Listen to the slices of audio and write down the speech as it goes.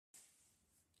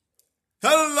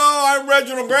Hello, I'm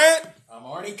Reginald Grant. I'm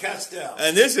Arnie Castell.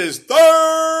 And this is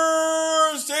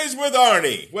Thursdays with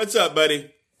Arnie. What's up,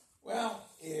 buddy? Well,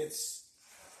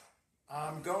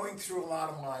 I'm going through a lot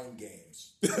of mind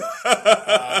games.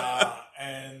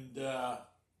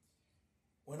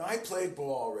 When I played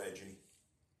ball, Reggie,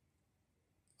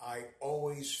 I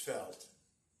always felt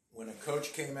when a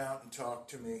coach came out and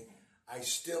talked to me, I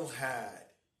still had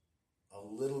a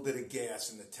little bit of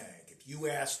gas in the tank. If you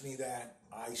asked me that,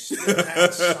 I still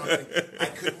had something. I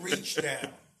could reach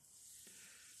down.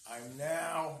 I'm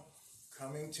now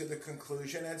coming to the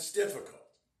conclusion that it's difficult.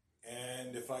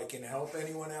 And if I can help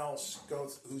anyone else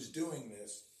who's doing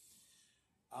this,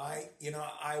 I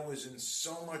was in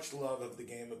so much love of the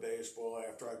game of baseball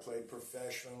after I played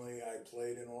professionally. I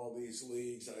played in all these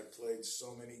leagues. I played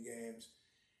so many games.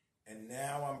 And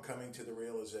now I'm coming to the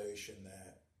realization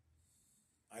that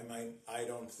I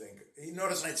don't think, you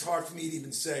notice it's hard for me to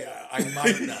even say I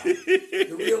might not.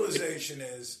 The realization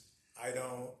is I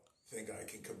don't think I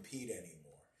can compete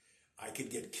anymore. I could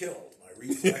get killed. My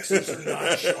reflexes are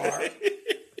not sharp,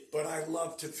 but I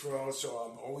love to throw, so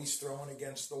I'm always throwing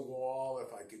against the wall.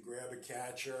 If I could grab a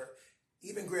catcher,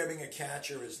 even grabbing a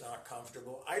catcher is not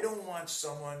comfortable. I don't want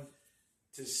someone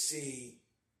to see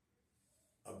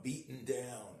a beaten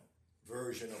down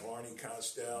version of Arnie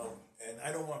Castell, and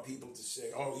I don't want people to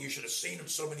say, oh, you should have seen him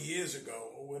so many years ago,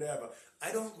 or whatever.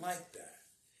 I don't like that.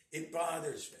 It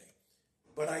bothers me.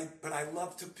 But I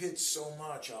love to pitch so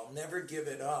much, I'll never give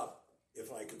it up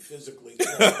if I could physically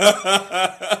throw.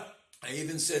 I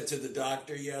even said to the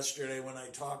doctor yesterday when I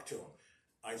talked to him,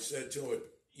 I said to him,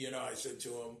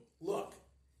 look,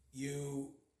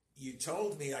 you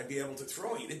told me I'd be able to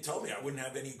throw. You didn't tell me I wouldn't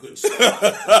have any good stuff.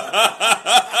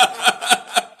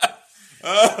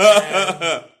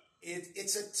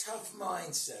 It's a tough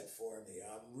mindset for me.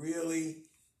 I'm really,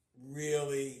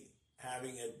 really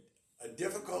having a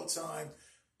difficult time,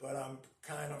 but I'm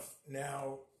kind of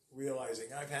now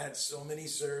realizing I've had so many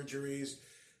surgeries.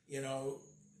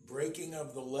 Breaking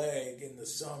of the leg in the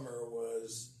summer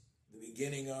was the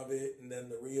beginning of it, and then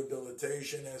the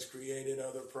rehabilitation has created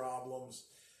other problems.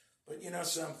 But you know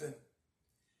something?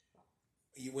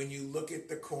 When you look at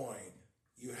the coin,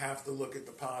 you have to look at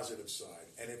the positive side.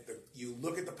 And if you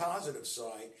look at the positive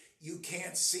side, you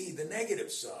can't see the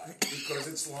negative side because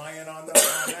it's lying on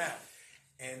that.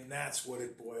 And that's what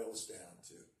it boils down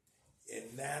to.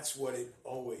 And that's what it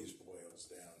always boils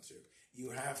down to. You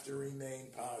have to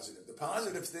remain positive. The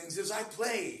positive things is I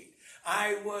played.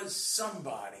 I was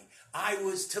somebody. I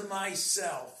was to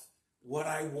myself what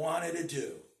I wanted to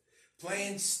do.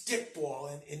 Playing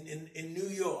stickball in New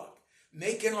York.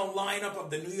 Making a lineup of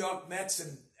the New York Mets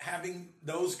and having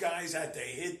those guys had to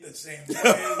hit the same way.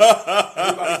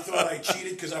 Everybody thought I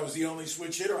cheated because I was the only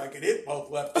switch hitter. I could hit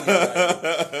both lefty and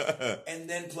right. And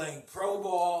then playing pro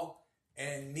ball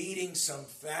and meeting some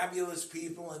fabulous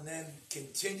people and then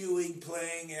continuing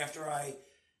playing after I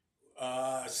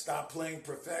stopped playing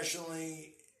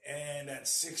professionally. And at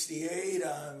 68,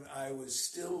 I was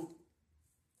still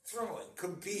throwing,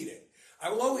 competing. I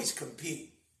will always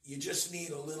compete. You just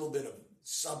need a little bit of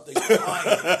something behind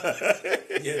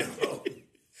it,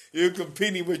 You're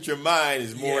competing with your mind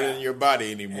is more than your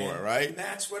body anymore, right? And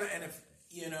that's what. And if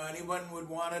anyone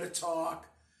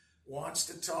wants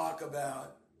to talk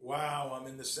about, wow, I'm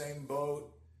in the same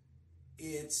boat.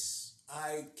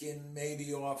 I can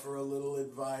maybe offer a little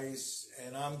advice,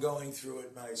 and I'm going through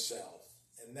it myself,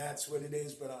 and that's what it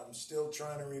is. But I'm still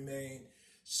trying to remain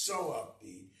so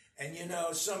upbeat. And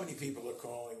so many people are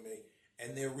calling me.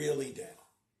 And they're really down.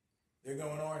 They're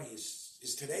going, Arnie,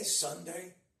 is today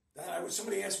Sunday?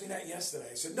 Somebody asked me that yesterday.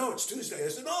 I said, no, it's Tuesday. I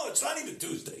said, no, it's not even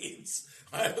Tuesday.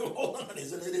 Hold on,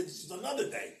 isn't it? It's another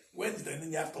day, Wednesday. And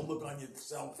then you have to look on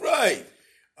yourself. Right.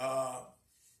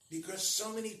 Because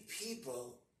so many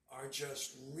people are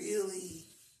just really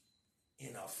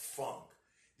in a funk.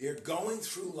 They're going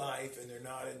through life and they're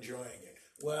not enjoying it.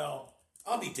 Well,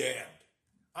 I'll be damned.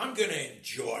 I'm going to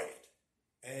enjoy it.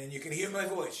 And you can hear my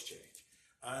voice change.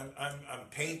 I'm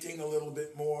painting a little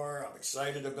bit more. I'm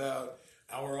excited about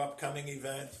our upcoming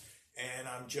event, and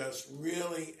I'm just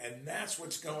really, and that's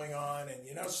what's going on. And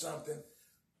something,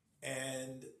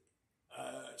 and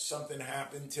something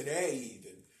happened today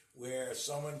even where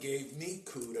someone gave me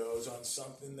kudos on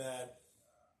something that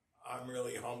I'm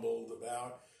really humbled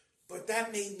about. But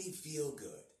that made me feel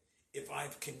good. If I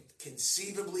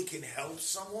conceivably can help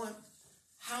someone,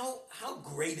 how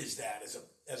great is that as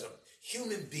a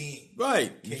human being?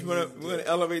 Right. You want to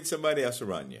elevate somebody else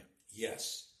around you.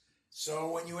 Yes.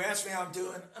 So when you ask me how I'm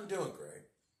doing great.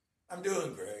 I'm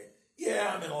doing great.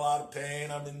 Yeah, I'm in a lot of pain.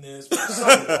 I'm in this.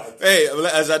 But hey,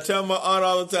 as I tell my aunt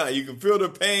all the time, you can feel the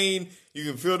pain You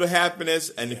can feel the happiness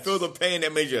and you feel the pain.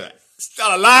 That means you're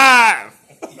still alive.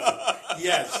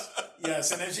 Yes.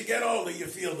 And as you get older, you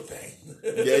feel the pain.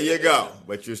 There you go.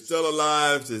 But you're still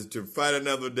alive to fight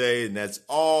another day, and that's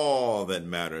all that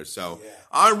matters. So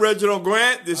I'm Reginald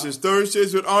Grant. This is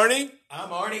Thursdays with Arnie. I'm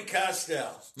Arnie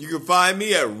Costell. You can find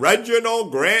me at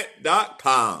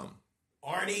reginaldgrant.com.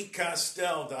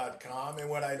 ArnieCostell.com. And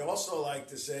what I'd also like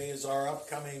to say is our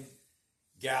upcoming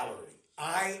gallery.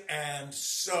 I am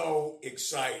so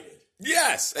excited.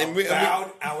 Yes.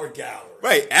 About our gallery.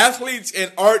 Right.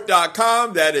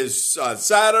 Athletesinart.com. That is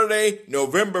Saturday,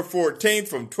 November 14th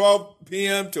from 12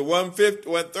 p.m. to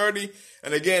 1:30.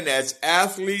 And again, that's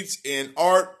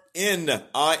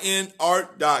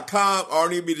athletesinart.com.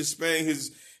 Arnie will be displaying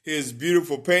his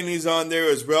beautiful paintings on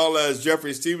there, as well as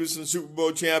Jeffrey Stevenson, Super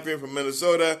Bowl champion from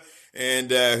Minnesota.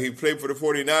 And he played for the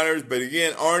 49ers. But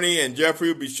again, Arnie and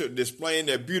Jeffrey will be displaying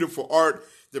their beautiful art.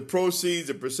 The proceeds,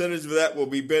 the percentage of that will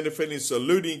be benefiting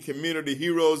Saluting Community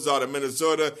Heroes out of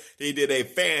Minnesota. They did a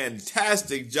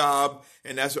fantastic job,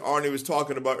 and that's what Arnie was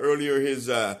talking about earlier, his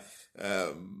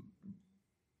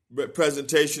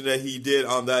presentation that he did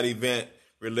on that event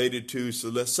related to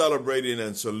celebrating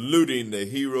and saluting the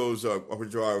heroes,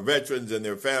 which are our veterans and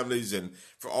their families, and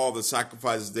for all the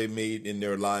sacrifices they made in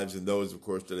their lives, and those, of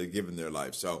course, that have given their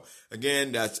life. So,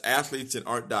 again, that's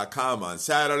athletesinart.com on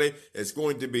Saturday. It's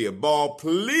going to be a ball.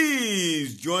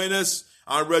 Please join us.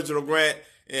 I'm Reginald Grant,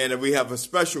 and we have a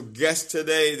special guest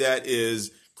today. That is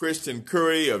Kristen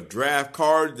Curry of Draft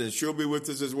Cards, and she'll be with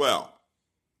us as well.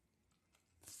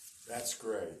 That's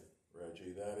great,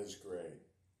 Reggie. That is great.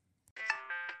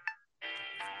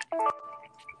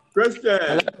 Kristen.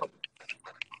 Hello.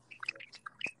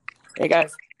 Hey,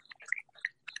 guys.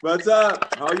 What's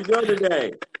up? How are you doing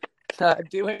today?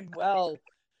 Doing well.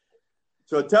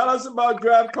 So tell us about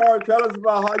Draft Cards. Tell us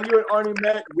about how you and Arnie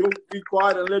met. We'll be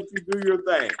quiet and let you do your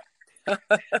thing. Hey,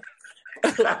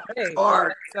 that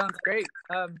sounds great.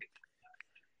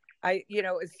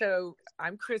 So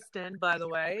I'm Kristen, by the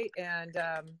way, and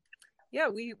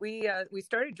we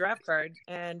started Draft Card,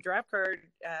 and Draft Card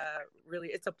really,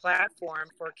 it's a platform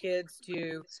for kids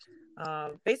to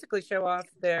basically show off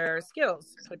their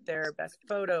skills, put their best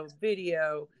photo,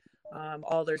 video,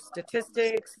 all their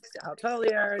statistics, how tall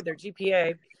they are, their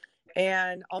GPA,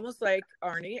 and almost like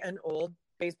Arnie, an old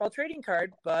baseball trading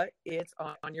card, but it's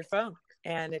on your phone,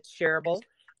 and it's shareable,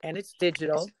 and it's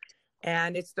digital,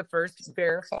 and it's the first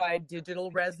verified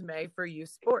digital resume for youth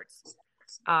sports.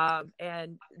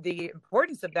 And the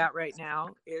importance of that right now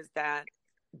is that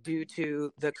due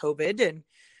to the COVID and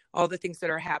all the things that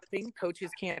are happening,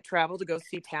 coaches can't travel to go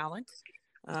see talent.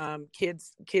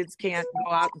 Kids can't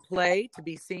go out and play to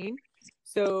be seen.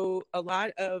 So a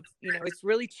lot of, it's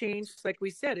really changed, like we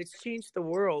said, it's changed the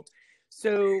world.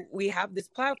 So we have this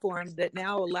platform that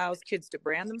now allows kids to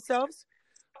brand themselves,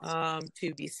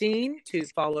 to be seen, to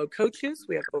follow coaches.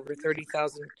 We have over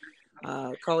 30,000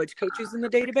 college coaches in the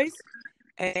database.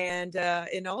 And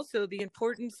also the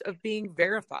importance of being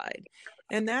verified.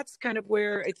 And that's kind of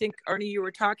where I think, Arnie, you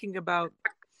were talking about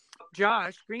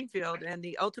Josh Greenfield and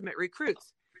the Ultimate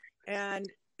Recruits. And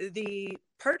the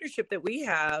partnership that we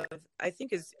have, I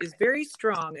think, is very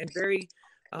strong and very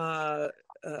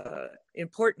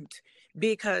important,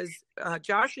 because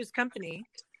Josh's company,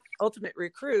 Ultimate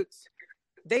Recruits,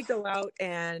 they go out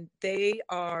and they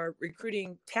are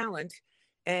recruiting talent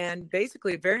and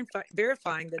basically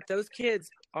verifying that those kids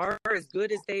are as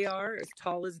good as they are, as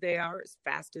tall as they are, as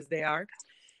fast as they are.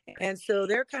 And so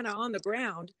they're kind of on the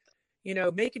ground,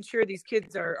 making sure these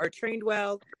kids are trained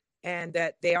well and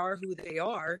that they are who they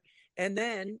are. And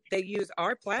then they use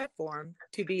our platform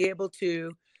to be able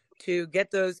to get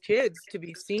those kids to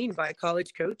be seen by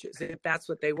college coaches, if that's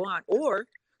what they want, or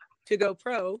to go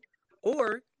pro,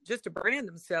 or just to brand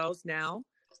themselves now.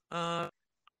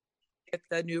 With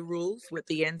the new rules with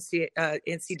the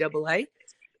NCAA,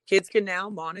 kids can now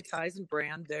monetize and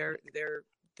brand their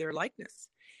likeness.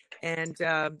 And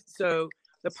so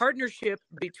the partnership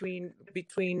between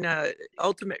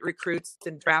Ultimate Recruits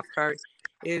and Draft Cards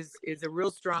is a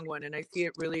real strong one, and I see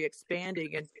it really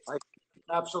expanding. And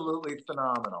absolutely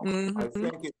phenomenal. Mm-hmm. I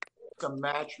think it's a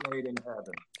match made in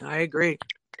heaven. I agree.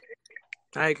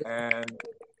 And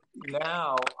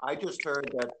now I just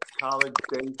heard that college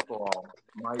baseball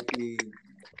might be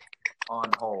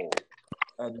on hold.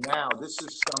 And now this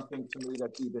is something to me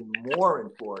that's even more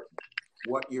important,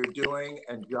 what you're doing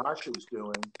and Josh is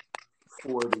doing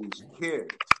for these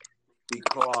kids,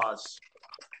 because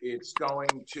it's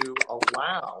going to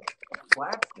allow a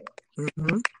platform.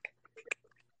 Mm-hmm.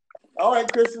 All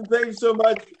right, Kristen, thank you so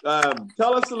much.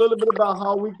 Tell us a little bit about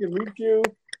how we can reach you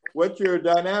what your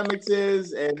dynamics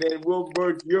is, and then we'll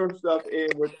merge your stuff in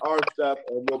with our stuff,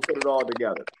 and we'll put it all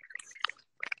together.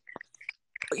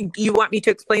 You want me to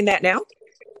explain that now?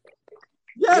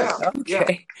 Yes.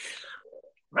 Okay.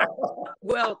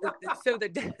 Well, so the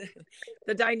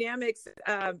dynamics,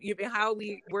 how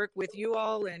we work with you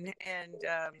all and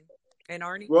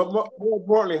Arnie. Well, more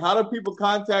importantly, how do people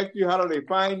contact you? How do they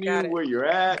find you? Where you're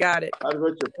at? Got it.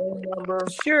 What's your phone number?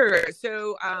 Sure.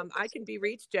 So I can be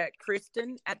reached at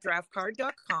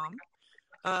Kristen@draftcard.com.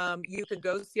 You can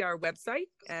go see our website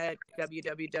at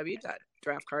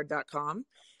www.draftcard.com,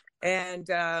 and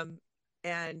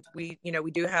we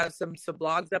do have some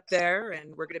blogs up there,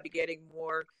 and we're going to be getting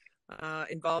more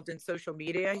involved in social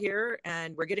media here,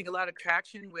 and we're getting a lot of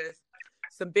traction with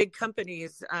some big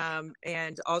companies,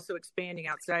 and also expanding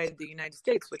outside the United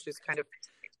States, which is kind of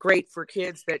great for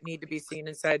kids that need to be seen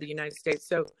inside the United States.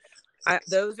 So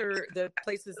those are the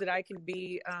places that I can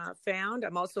be found.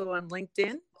 I'm also on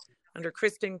LinkedIn under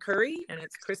Kristen Curry, and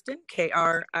it's Kristen,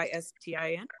 Kristin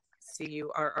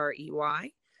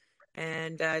Currey.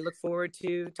 And I look forward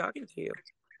to talking to you.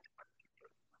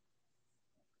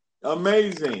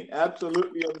 Amazing.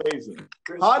 Absolutely amazing.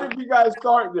 How did you guys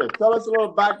start this? Tell us a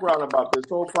little background about this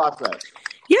whole process.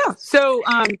 Yeah. So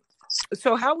how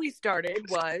we started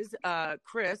was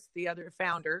Chris, the other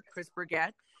founder, Chris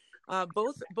Burgett.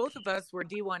 Both of us were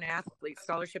D1 athletes,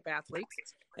 scholarship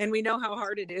athletes, and we know how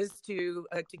hard it is to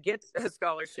get a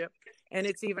scholarship, and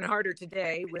it's even harder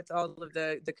today with all of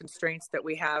the constraints that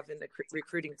we have in the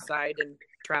recruiting side and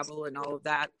travel and all of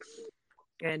that,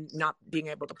 and not being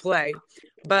able to play.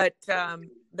 But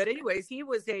anyways, he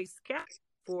was a scout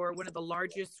for one of the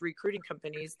largest recruiting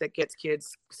companies that gets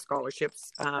kids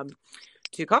scholarships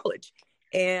to college,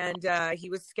 and he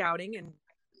was scouting and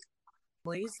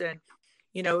families, and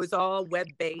it was all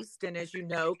web-based. And as you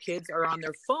know, kids are on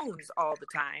their phones all the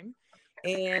time,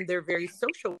 and they're very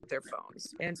social with their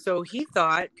phones. And so he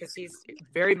thought, because he's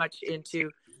very much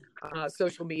into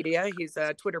social media, he's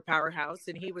a Twitter powerhouse,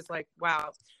 and he was like,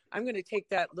 wow, I'm going to take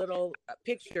that little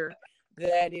picture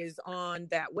that is on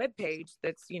that web page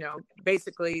that's,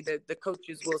 basically the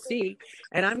coaches will see,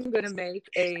 and I'm going to make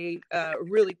a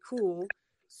really cool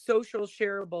social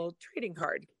shareable trading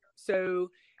card.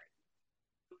 So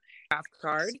draft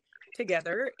card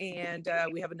together, and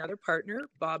we have another partner,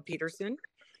 Bob Peterson,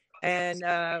 and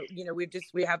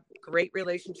we have great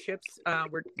relationships.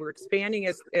 We're expanding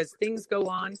as things go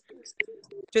on,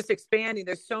 just expanding.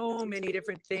 There's so many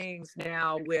different things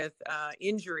now with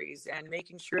injuries and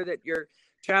making sure that your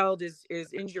child is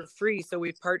injury free. So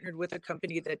we've partnered with a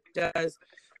company that does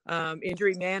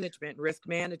injury management, risk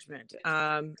management,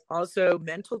 also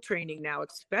mental training now,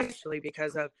 especially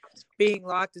because of being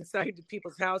locked inside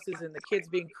people's houses and the kids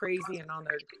being crazy and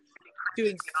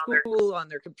doing school on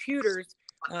their computers.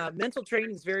 Mental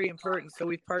training is very important. So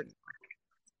we've partnered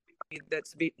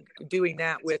that's doing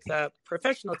that with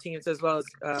professional teams as well as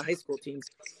high school teams.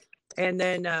 And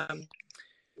then,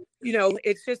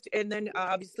 it's just, and then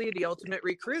obviously the ultimate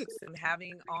recruits and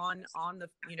having on the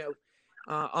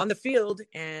field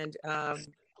and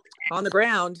on the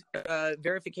ground,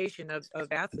 verification of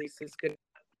athletes is good.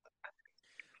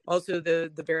 Also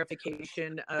the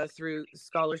verification through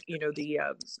scholars,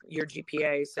 your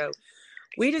GPA. So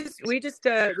we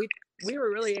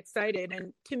were really excited.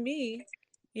 And to me,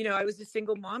 I was a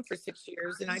single mom for 6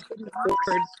 years, and I couldn't afford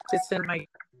to send my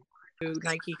to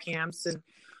Nike camps,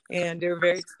 and they're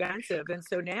very expensive. And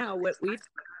so now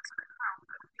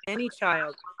any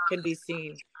child can be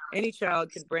seen. Any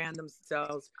child can brand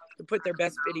themselves, can put their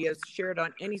best videos, share it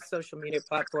on any social media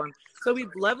platform. So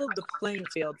we've leveled the playing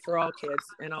field for all kids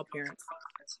and all parents.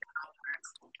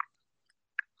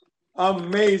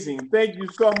 Amazing. Thank you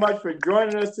so much for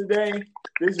joining us today.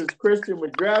 This is Kristen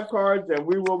with Draft Cards, and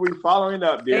we will be following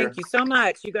up, dear. Thank you so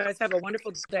much. You guys have a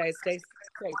wonderful day. Stay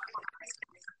safe.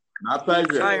 My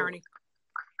pleasure. Bye, Arnie.